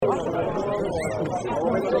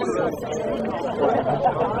Hello,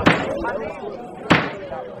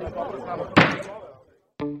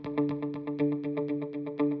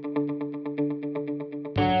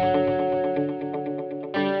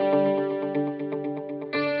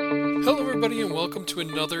 everybody, and welcome to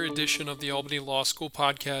another edition of the Albany Law School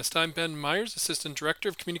podcast. I'm Ben Myers, Assistant Director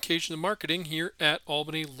of Communication and Marketing here at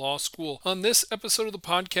Albany Law School. On this episode of the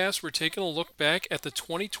podcast, we're taking a look back at the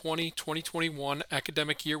 2020-2021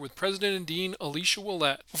 academic year with President and Dean Alicia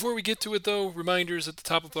Willette. Before we get to it, though, reminders at the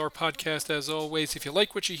top of our podcast, as always. If you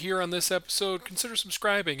like what you hear on this episode, consider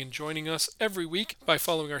subscribing and joining us every week by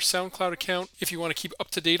following our SoundCloud account. If you want to keep up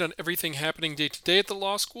to date on everything happening day to day at the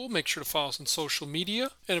law school, make sure to follow us on social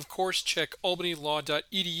media. And of course, check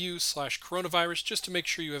albanylaw.edu/coronavirus just to make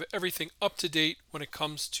sure you have everything up to date when it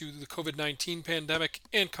comes to the COVID-19 pandemic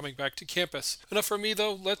and coming back to campus. Enough from me,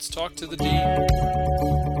 though. Let's talk to the dean.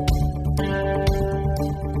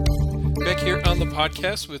 Back here on the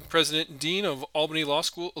podcast with President and Dean of Albany Law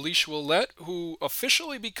School, Alicia Willette, who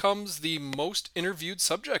officially becomes the most interviewed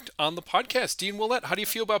subject on the podcast. Dean Willette, how do you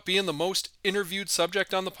feel about being the most interviewed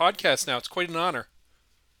subject on the podcast now? It's quite an honor.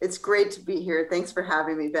 It's great to be here. Thanks for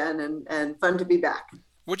having me, Ben, and fun to be back.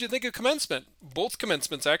 What did you think of commencement? Both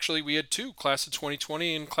commencements, actually. We had two, class of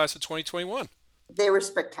 2020 and class of 2021. They were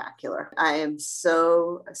spectacular. I am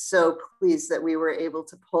so pleased that we were able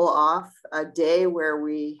to pull off a day where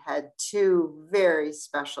we had two very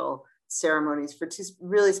special ceremonies for two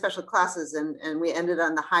really special classes. And we ended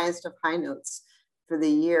on the highest of high notes for the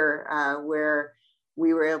year, where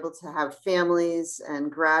we were able to have families and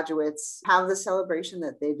graduates have the celebration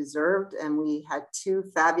that they deserved. And we had two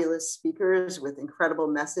fabulous speakers with incredible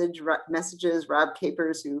messages, Rob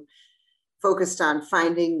Capers, who focused on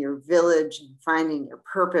finding your village and finding your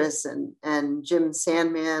purpose, and Jim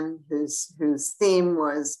Sandman, whose theme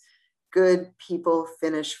was good people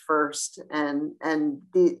finish first. And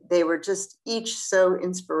they were just each so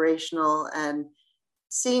inspirational, and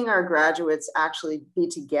seeing our graduates actually be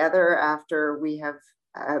together after we have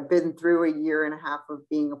been through a year and a half of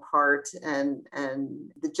being apart, and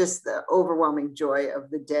just the overwhelming joy of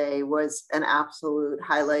the day was an absolute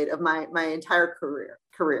highlight of my entire career.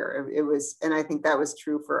 It was, and I think that was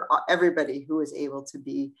true for everybody who was able to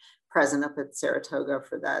be present up at Saratoga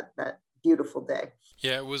for that beautiful day.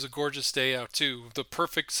 Yeah, it was a gorgeous day out too. The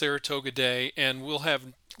perfect Saratoga day, and we'll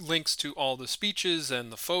have links to all the speeches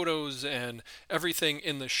and the photos and everything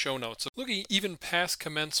in the show notes. So looking even past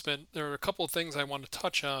commencement, there are a couple of things I want to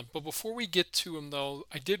touch on. But before we get to them, though,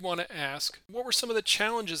 I did want to ask, what were some of the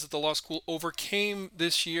challenges that the law school overcame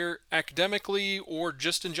this year academically or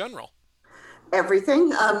just in general?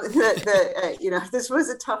 Everything. This was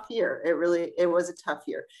a tough year. It was a tough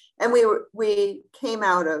year. And we came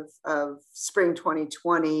out of spring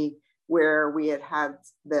 2020, where we had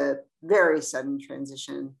the very sudden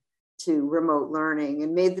transition to remote learning,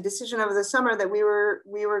 and made the decision over the summer that we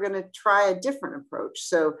were going to try a different approach.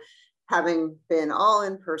 So having been all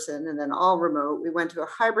in person and then all remote, we went to a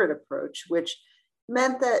hybrid approach, which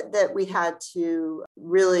meant that we had to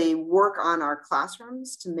really work on our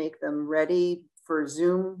classrooms to make them ready for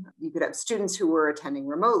Zoom. You could have students who were attending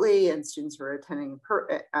remotely and students who were attending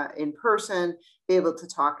in person, be able to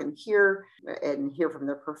talk and hear from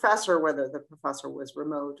their professor, whether the professor was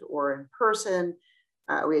remote or in person.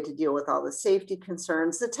 We had to deal with all the safety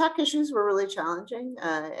concerns. The tech issues were really challenging,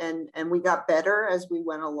 and we got better as we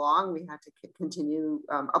went along. We had to continue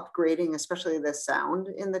upgrading, especially the sound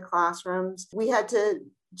in the classrooms. We had to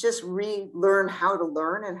just relearn how to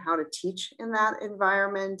learn and how to teach in that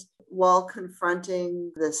environment while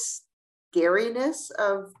confronting the scariness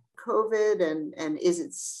of COVID, and is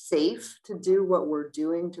it safe to do what we're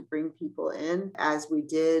doing to bring people in as we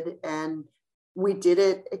did. And we did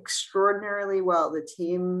it extraordinarily well. The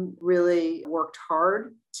team really worked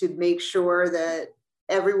hard to make sure that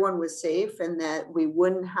everyone was safe and that we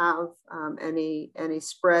wouldn't have any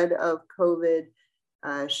spread of COVID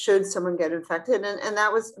should someone get infected. And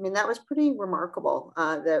that was pretty remarkable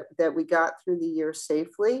that we got through the year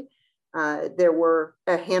safely. There were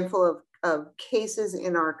a handful of cases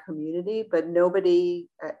in our community, but nobody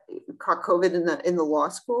caught COVID in the law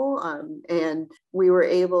school. And we were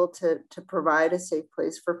able to provide a safe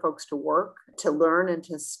place for folks to work, to learn, and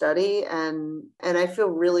to study. And I feel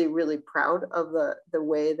really, really proud of the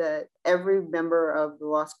way that every member of the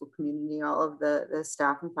law school community, all of the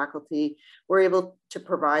staff and faculty, were able to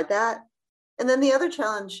provide that. And then the other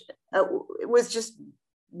challenge was just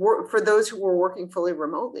for those who were working fully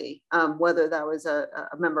remotely, whether that was a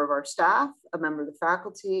member of our staff, a member of the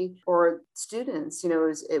faculty, or students.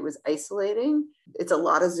 It was isolating. It's a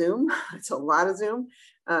lot of Zoom. It's a lot of Zoom.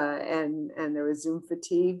 And there was Zoom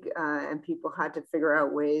fatigue, and people had to figure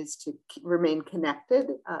out ways to remain connected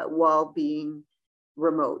while being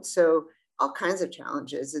remote. So all kinds of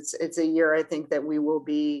challenges. It's a year, I think, that we will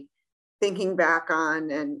be thinking back on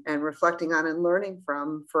and reflecting on and learning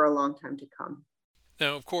from for a long time to come.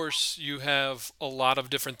 Now, of course, you have a lot of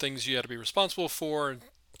different things you had to be responsible for and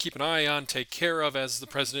keep an eye on, take care of as the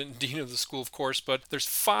president and dean of the school, of course, but there's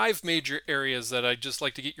 5 major areas that I'd just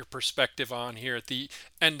like to get your perspective on here at the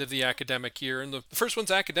end of the academic year. And the first one's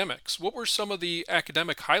academics. What were some of the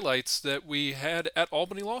academic highlights that we had at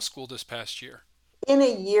Albany Law School this past year? In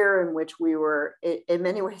a year in which we were in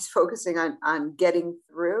many ways focusing on getting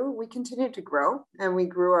through, we continued to grow, and we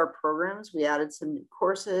grew our programs. We added some new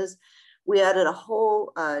courses. We added a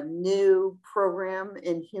whole new program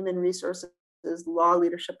in human resources, law,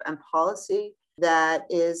 leadership, and policy that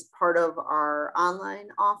is part of our online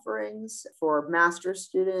offerings for master's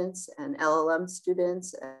students and LLM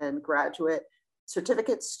students and graduate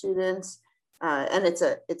certificate students. And it's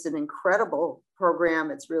an incredible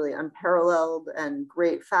program. It's really unparalleled and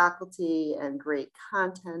great faculty and great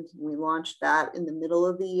content. We launched that in the middle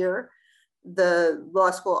of the year. The law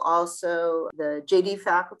school also, the JD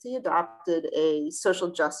faculty adopted a social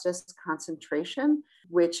justice concentration,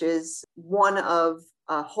 which is one of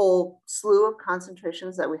a whole slew of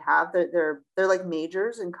concentrations that we have. They're like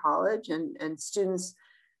majors in college, and students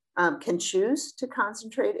can choose to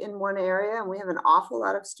concentrate in one area. And we have an awful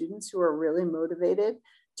lot of students who are really motivated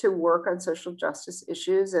to work on social justice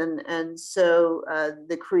issues. And so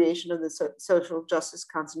the creation of the social justice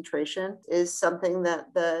concentration is something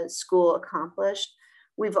that the school accomplished.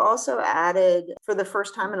 We've also added, for the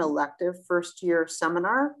first time, an elective first-year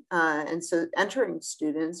seminar. And so entering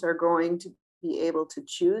students are going to be able to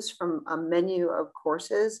choose from a menu of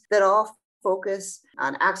courses that all focus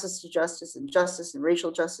on access to justice and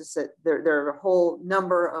racial justice. That there are a whole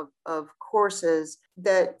number of courses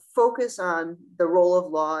that focus on the role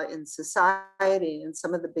of law in society and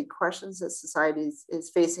some of the big questions that society is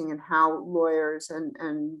facing, and how lawyers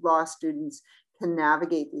and law students can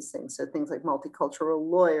navigate these things. So things like multicultural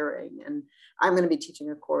lawyering. And I'm going to be teaching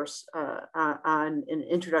a course on an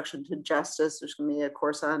introduction to justice. There's going to be a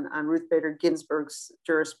course on Ruth Bader Ginsburg's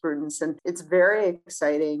jurisprudence. And it's very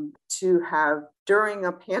exciting to have, during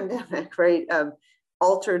a pandemic, right,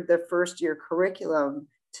 altered the first year curriculum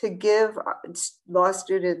to give law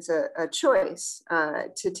students a choice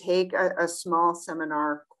to take a small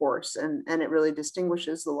seminar course, and it really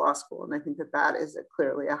distinguishes the law school. And I think that is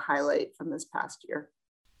clearly a highlight from this past year.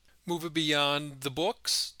 Moving beyond the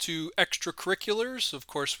books to extracurriculars, of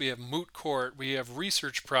course, we have moot court, we have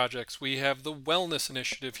research projects, we have the wellness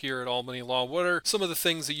initiative here at Albany Law. What are some of the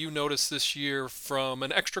things that you noticed this year from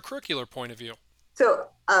an extracurricular point of view? So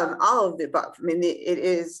all of the above. I mean,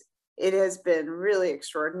 it has been really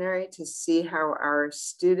extraordinary to see how our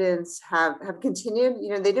students have continued.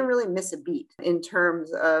 They didn't really miss a beat in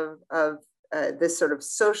terms of this sort of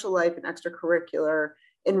social life and extracurricular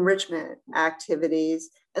enrichment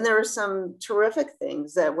activities. And there were some terrific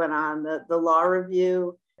things that went on. The Law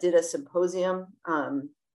Review did a symposium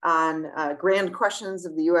on grand questions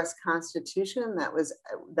of the U.S. Constitution. That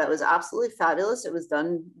was absolutely fabulous. It was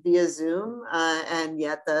done via Zoom, and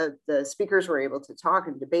yet the speakers were able to talk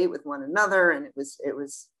and debate with one another, and it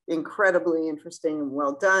was incredibly interesting and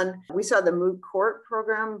well done. We saw the moot court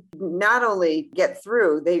program not only get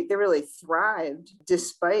through, they really thrived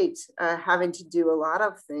despite having to do a lot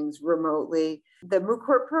of things remotely. The moot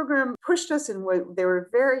court program pushed us in what they were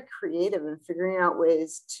very creative in figuring out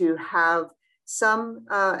ways to have some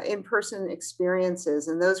in-person experiences,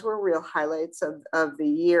 and those were real highlights of the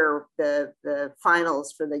year. The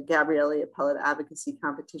finals for the Gabrielli Appellate Advocacy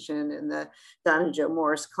Competition and the Donna Jo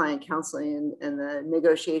Morris Client Counseling and the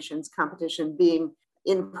negotiations competition being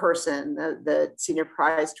in person, the senior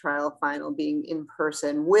prize trial final being in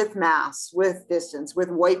person, with masks, with distance, with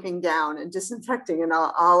wiping down and disinfecting, and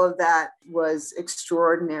all of that was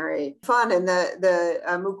extraordinary fun. And the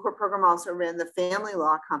moot court program also ran the family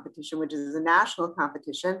law competition, which is a national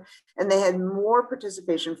competition, and they had more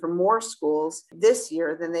participation from more schools this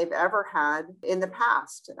year than they've ever had in the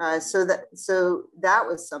past. So that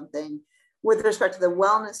was something. With respect to the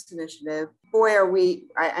wellness initiative, boy,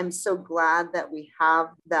 I'm so glad that we have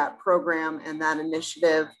that program and that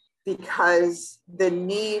initiative, because the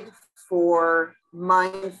need for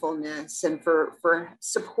mindfulness and for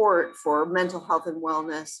support for mental health and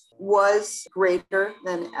wellness was greater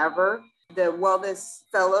than ever. The Wellness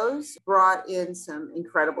Fellows brought in some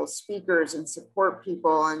incredible speakers and support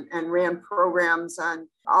people and ran programs on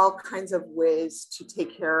all kinds of ways to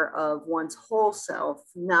take care of one's whole self,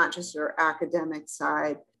 not just your academic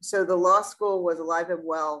side. So the law school was alive and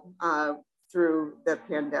well through the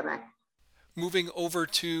pandemic. Moving over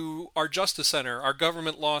to our Justice Center, our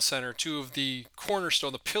Government Law Center, two of the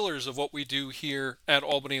cornerstone, the pillars of what we do here at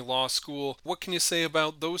Albany Law School. What can you say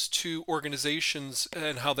about those two organizations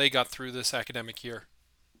and how they got through this academic year?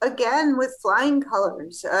 Again, with flying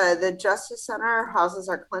colors. The Justice Center houses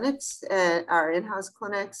our clinics, our in-house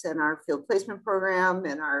clinics, and our field placement program,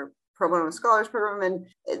 and our pro bono scholars program,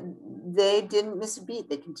 and they didn't miss a beat.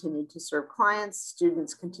 They continued to serve clients.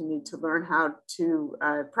 Students continued to learn how to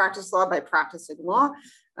practice law by practicing law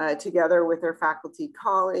together with their faculty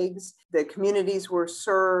colleagues. The communities were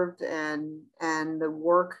served, and the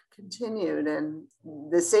work continued. And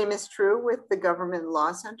the same is true with the Government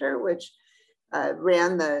Law Center, which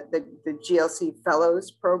ran the GLC Fellows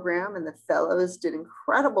program, and the Fellows did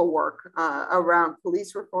incredible work around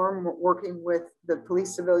police reform, working with the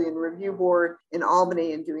Police Civilian Review Board in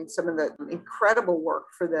Albany and doing some of the incredible work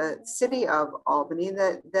for the city of Albany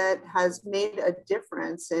that has made a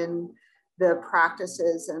difference in the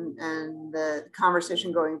practices and the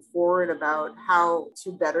conversation going forward about how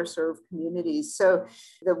to better serve communities. So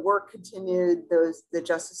the work continued. The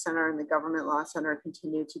Justice Center and the Government Law Center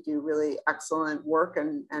continued to do really excellent work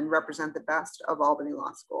and represent the best of Albany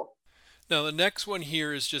Law School. Now, the next one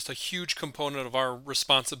here is just a huge component of our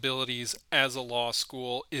responsibilities as a law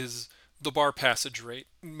school is the bar passage rate,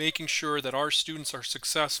 making sure that our students are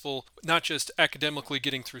successful, not just academically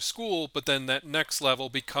getting through school, but then that next level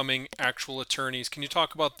becoming actual attorneys. Can you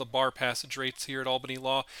talk about the bar passage rates here at Albany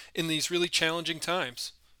Law in these really challenging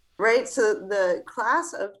times? Right. So the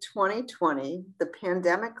class of 2020, the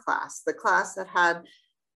pandemic class, the class that had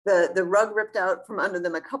the rug ripped out from under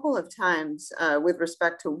them a couple of times with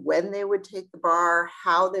respect to when they would take the bar,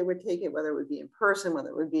 how they would take it, whether it would be in person, whether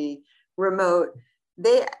it would be remote.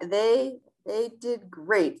 They did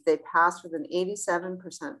great. They passed with an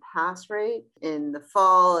 87% pass rate in the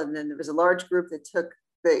fall. And then there was a large group that took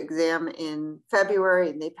the exam in February,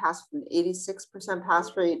 and they passed with an 86%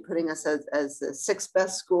 pass rate, putting us as the sixth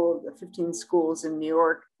best school of the 15 schools in New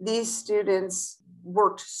York. These students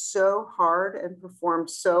worked so hard and performed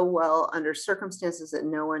so well under circumstances that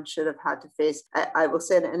no one should have had to face. I will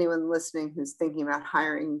say to anyone listening who's thinking about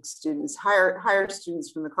hiring students, hire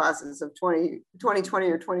students from the classes of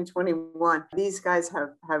 2020 or 2021. These guys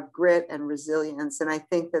have grit and resilience. And I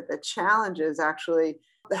think that the challenges actually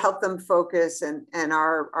help them focus, and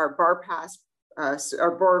our bar pass,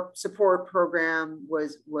 our bar support program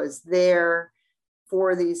was there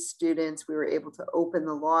for these students. We were able to open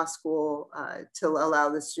the law school to allow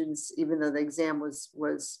the students, even though the exam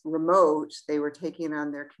was remote, they were taking it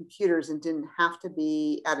on their computers and didn't have to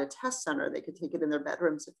be at a test center. They could take it in their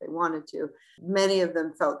bedrooms if they wanted to. Many of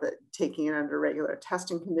them felt that taking it under regular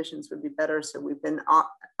testing conditions would be better. So we've been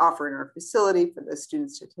offering our facility for the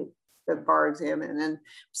students to take the bar exam in, and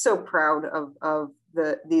so proud of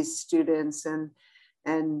these students,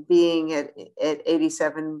 and being at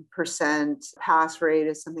 87% pass rate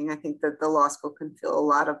is something I think that the law school can feel a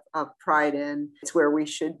lot of pride in. It's where we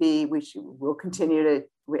should be. We'll continue to,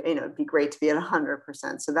 it'd be great to be at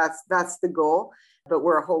 100%. So that's the goal, but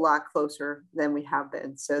we're a whole lot closer than we have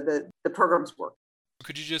been. So the programs work.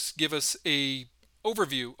 Could you just give us a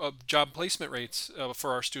overview of job placement rates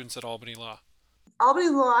for our students at Albany Law? Albany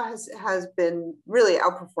Law has been really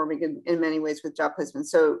outperforming in many ways with job placement.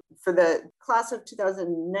 So for the class of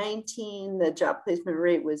 2019, the job placement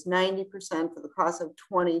rate was 90%. For the class of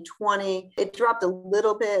 2020, it dropped a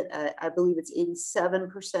little bit. I believe it's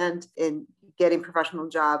 87% in getting professional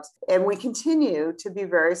jobs. And we continue to be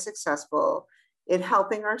very successful in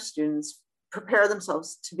helping our students prepare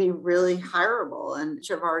themselves to be really hireable. And each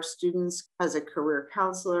of our students has a career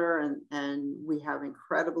counselor, and we have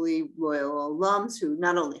incredibly loyal alums who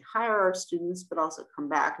not only hire our students, but also come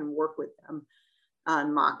back and work with them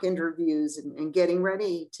on mock interviews and getting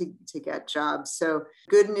ready to get jobs. So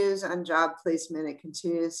good news on job placement. It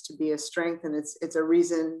continues to be a strength, and it's a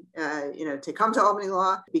reason to come to Albany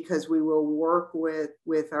Law, because we will work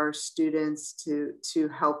with our students to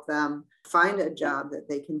help them find a job that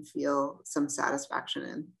they can feel some satisfaction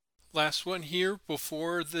in. Last one here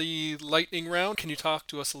before the lightning round. Can you talk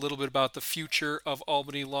to us a little bit about the future of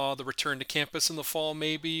Albany Law, the return to campus in the fall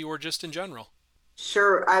maybe, or just in general?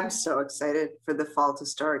 Sure. I'm so excited for the fall to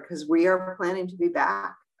start, because we are planning to be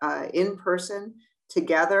back in person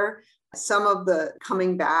together. some of the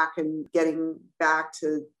coming back and getting back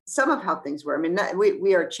to some of how things were. I mean,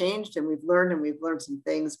 we are changed and we've learned some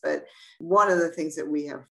things, but one of the things that we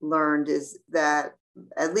have learned is that,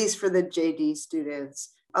 at least for the JD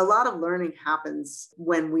students, a lot of learning happens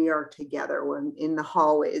when we are together, when in the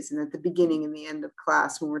hallways and at the beginning and the end of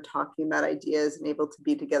class, when we're talking about ideas and able to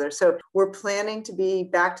be together. So we're planning to be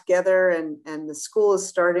back together, and the school is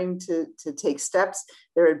starting to take steps.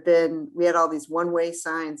 We had all these one-way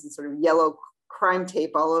signs and sort of yellow crime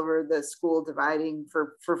tape all over the school dividing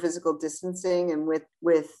for physical distancing, and with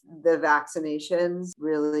the vaccinations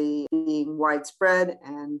really being widespread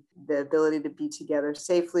and the ability to be together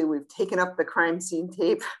safely, we've taken up the crime scene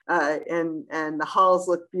tape, and the halls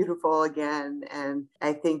look beautiful again. And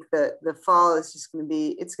I think that the fall is just going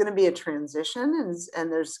to be a transition,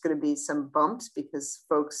 and there's going to be some bumps because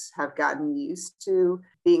folks have gotten used to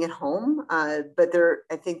being at home. But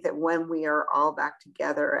I think that when we are all back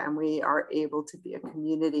together and we are able to be a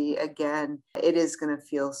community again, it is going to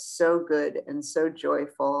feel so good and so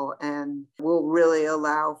joyful, and will really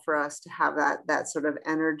allow for us to have that sort of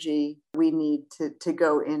energy we need to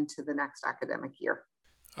go into the next academic year.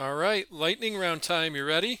 All right, lightning round time. You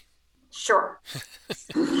ready? Sure.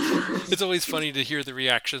 It's always funny to hear the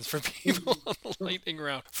reactions from people on the lightning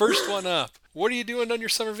round. First one up. What are you doing on your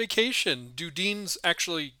summer vacation? Do deans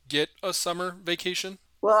actually get a summer vacation?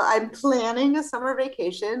 Well, I'm planning a summer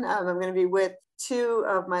vacation. I'm going to be with two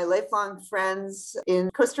of my lifelong friends in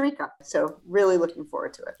Costa Rica. So really looking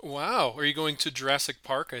forward to it. Wow. Are you going to Jurassic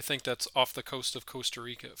Park? I think that's off the coast of Costa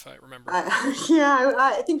Rica, if I remember. Yeah,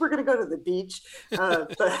 I think we're going to go to the beach,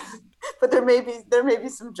 but there may be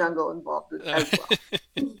some jungle involved as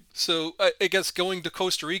well. So I guess going to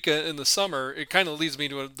Costa Rica in the summer, it kind of leads me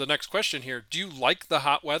to the next question here. Do you like the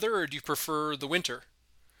hot weather or do you prefer the winter?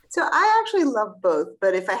 So I actually love both,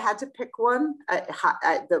 but if I had to pick one,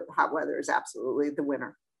 the hot weather is absolutely the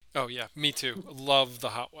winner. Oh yeah, me too. Love the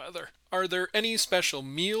hot weather. Are there any special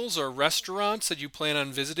meals or restaurants that you plan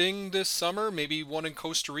on visiting this summer? Maybe one in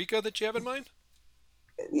Costa Rica that you have in mind?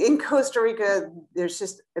 In Costa Rica, there's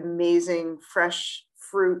just amazing fresh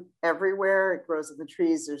fruit everywhere. It grows in the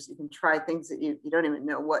trees. You can try things that you don't even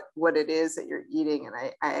know what it is that you're eating.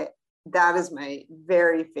 And I that is my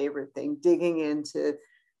very favorite thing, digging into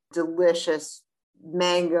delicious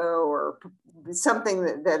mango or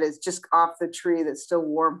something that is just off the tree that's still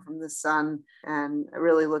warm from the sun, and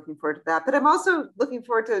really looking forward to that. But I'm also looking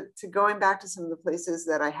forward to going back to some of the places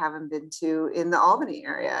that I haven't been to in the Albany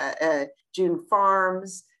area. June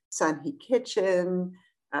Farms, Sun He Kitchen,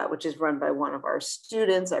 which is run by one of our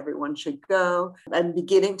students. Everyone should go. I'm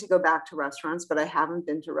beginning to go back to restaurants, but I haven't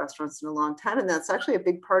been to restaurants in a long time. And that's actually a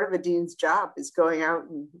big part of a dean's job, is going out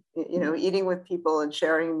and, eating with people and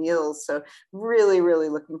sharing meals. So really, really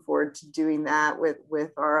looking forward to doing that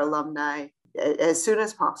with our alumni as soon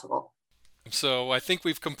as possible. So I think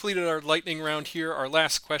we've completed our lightning round here. Our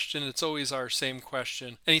last question, it's always our same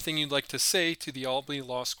question. Anything you'd like to say to the Albany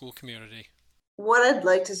Law School community? What I'd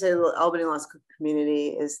like to say to the Albany Law School community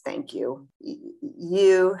is thank you.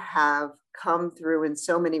 You have come through in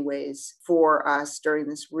so many ways for us during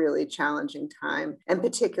this really challenging time, and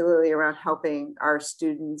particularly around helping our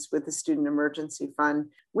students with the Student Emergency Fund.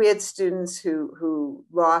 We had students who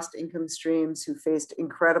lost income streams, who faced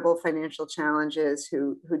incredible financial challenges,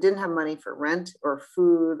 who didn't have money for rent or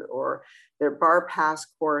food or their bar pass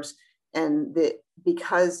course. And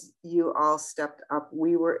because you all stepped up,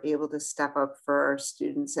 we were able to step up for our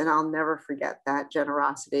students. And I'll never forget that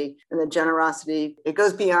generosity. And the generosity, it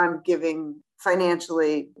goes beyond giving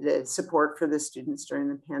financially the support for the students during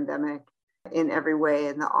the pandemic in every way,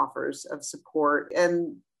 and the offers of support,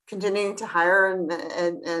 and continuing to hire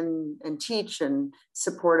and teach and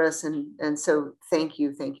support us. And so thank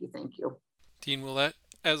you. Dean Willett,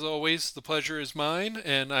 as always, the pleasure is mine,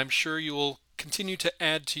 and I'm sure you will continue to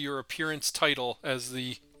add to your appearance title as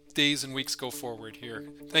the days and weeks go forward here.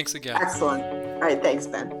 Thanks again. Excellent. All right. Thanks,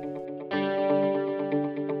 Ben.